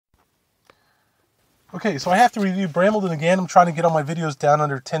Okay, so I have to review Brambleton again. I'm trying to get all my videos down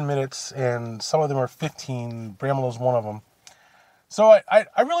under 10 minutes, and some of them are 15. Brambleton's one of them. So I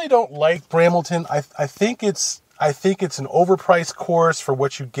really don't like Brambleton. I think it's an overpriced course for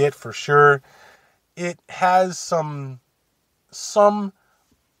what you get, for sure. It has some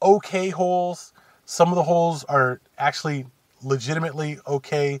okay holes. Some of the holes are actually legitimately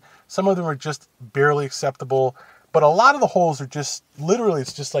okay. Some of them are just barely acceptable. But a lot of the holes are just, literally,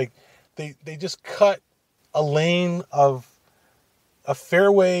 it's just like, they just cut a lane of a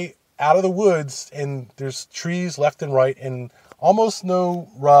fairway out of the woods, and there's trees left and right, and almost no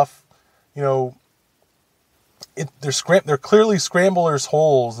rough. You know, they're clearly scramblers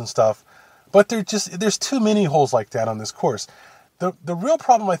holes and stuff, but there's too many holes like that on this course. The real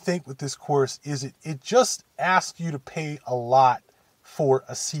problem, I think, with this course is it just asks you to pay a lot for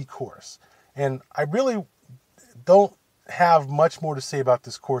a C course, and I really don't have much more to say about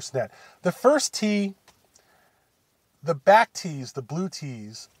this course than that. The first tee, the back tees, the blue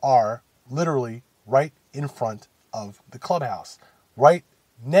tees, are literally right in front of the clubhouse, right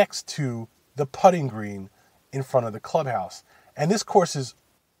next to the putting green in front of the clubhouse. And this course is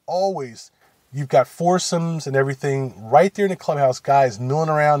always, you've got foursomes and everything right there in the clubhouse, guys milling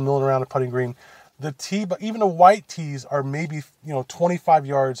around the putting green. The tee, but even the white tees are maybe 25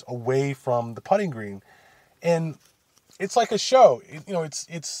 yards away from the putting green. And it's like a show.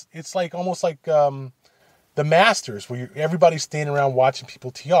 It's like almost like the Masters, where everybody's standing around watching people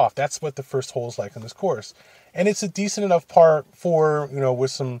tee off. That's what the first hole is like on this course, and it's a decent enough par for,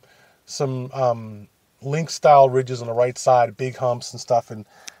 with some link style ridges on the right side, big humps and stuff, and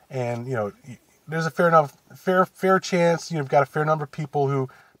there's a fair chance. You've got a fair number of people who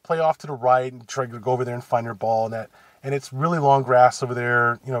play off to the right and try to go over there and find their ball, and it's really long grass over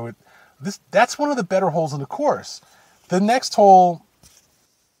there. That's one of the better holes in the course. The next hole,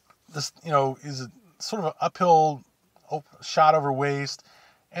 is sort of an uphill shot over waist,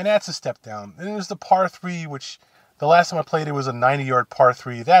 and that's a step down. And there's the par 3, which the last time I played it was a 90-yard par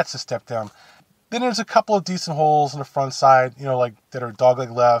 3. That's a step down. Then there's a couple of decent holes on the front side, like that are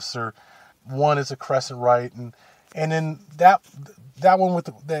dogleg lefts, or one is a crescent right, and then that one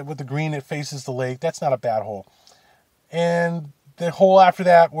with the green that faces the lake, that's not a bad hole. And the hole after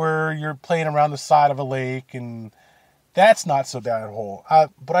that, where you're playing around the side of a lake, and that's not so bad a hole.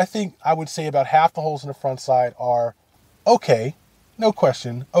 But I think I would say about half the holes on the front side are okay, no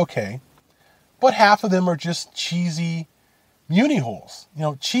question, okay. But half of them are just cheesy muni holes,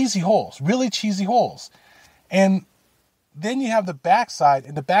 cheesy holes, really cheesy holes. And then you have the backside,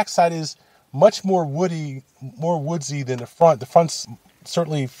 and the backside is much more woodsy than the front. The front's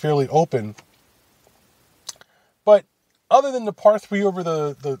certainly fairly open. But other than the par 3 over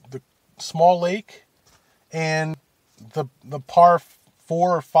the small lake, and the par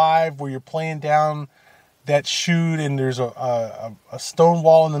 4 or 5 where you're playing down that chute, and there's a stone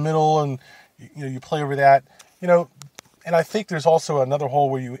wall in the middle, and you play over that, and I think there's also another hole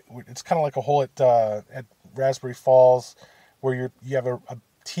where it's kind of like a hole at Raspberry Falls, where you have a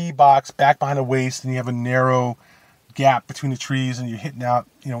tee box back behind the waist, and you have a narrow gap between the trees, and you're hitting out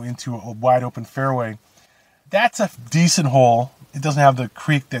into a wide open fairway. That's a decent hole. It doesn't have the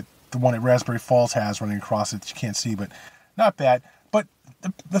creek that the one at Raspberry Falls has running across it that you can't see, but not bad. But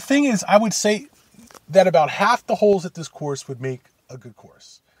the thing is, I would say that about half the holes at this course would make a good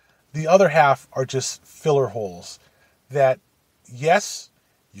course. The other half are just filler holes that, yes,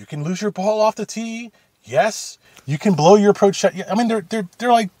 you can lose your ball off the tee. Yes, you can blow your approach shot. I mean,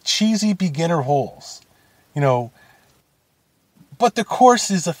 they're like cheesy beginner holes, But the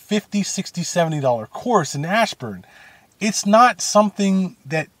course is a $50, $60, $70 course in Ashburn. It's not something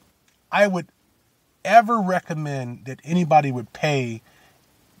that I would ever recommend that anybody would pay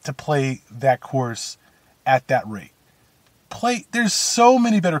to play that course at that rate. There's so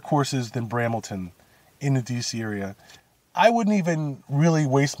many better courses than Brambleton in the DC area. I wouldn't even really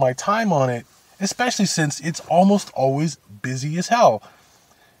waste my time on it, especially since it's almost always busy as hell.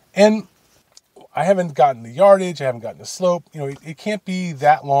 And I haven't gotten the yardage, I haven't gotten the slope. It can't be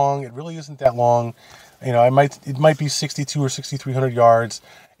that long. It really isn't that long. It might be 62 or 6,300 yards.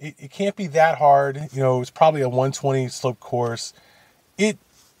 It can't be that hard. It's probably a 120 slope course. It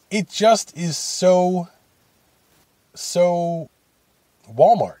just is so Walmart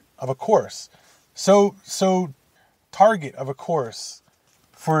of a course. So Target of a course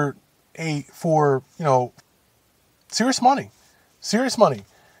for serious money.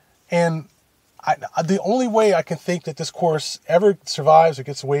 And the only way I can think that this course ever survives or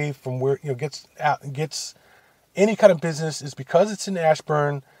gets away from where gets any kind of business is because it's in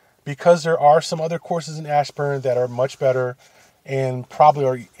Ashburn, because there are some other courses in Ashburn that are much better, and probably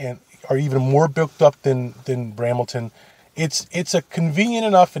are, and are even more built up than Brambleton. It's a convenient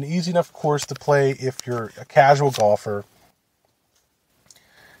enough and easy enough course to play if you're a casual golfer.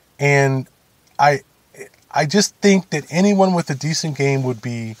 And I just think that anyone with a decent game would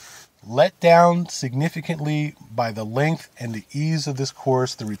be let down significantly by the length and the ease of this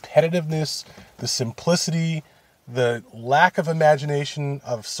course, the repetitiveness, the simplicity, the lack of imagination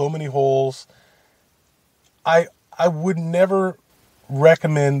of so many holes. I would never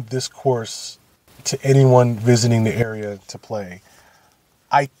recommend this course to anyone visiting the area to play.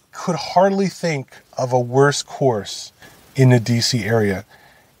 I could hardly think of a worse course in the DC area.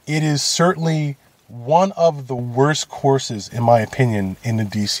 It is certainly one of the worst courses, in my opinion, in the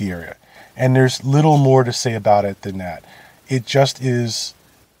DC area. And there's little more to say about it than that. It just is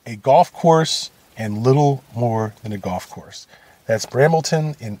a golf course and little more than a golf course. That's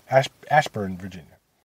Brambleton in Ashburn, Virginia.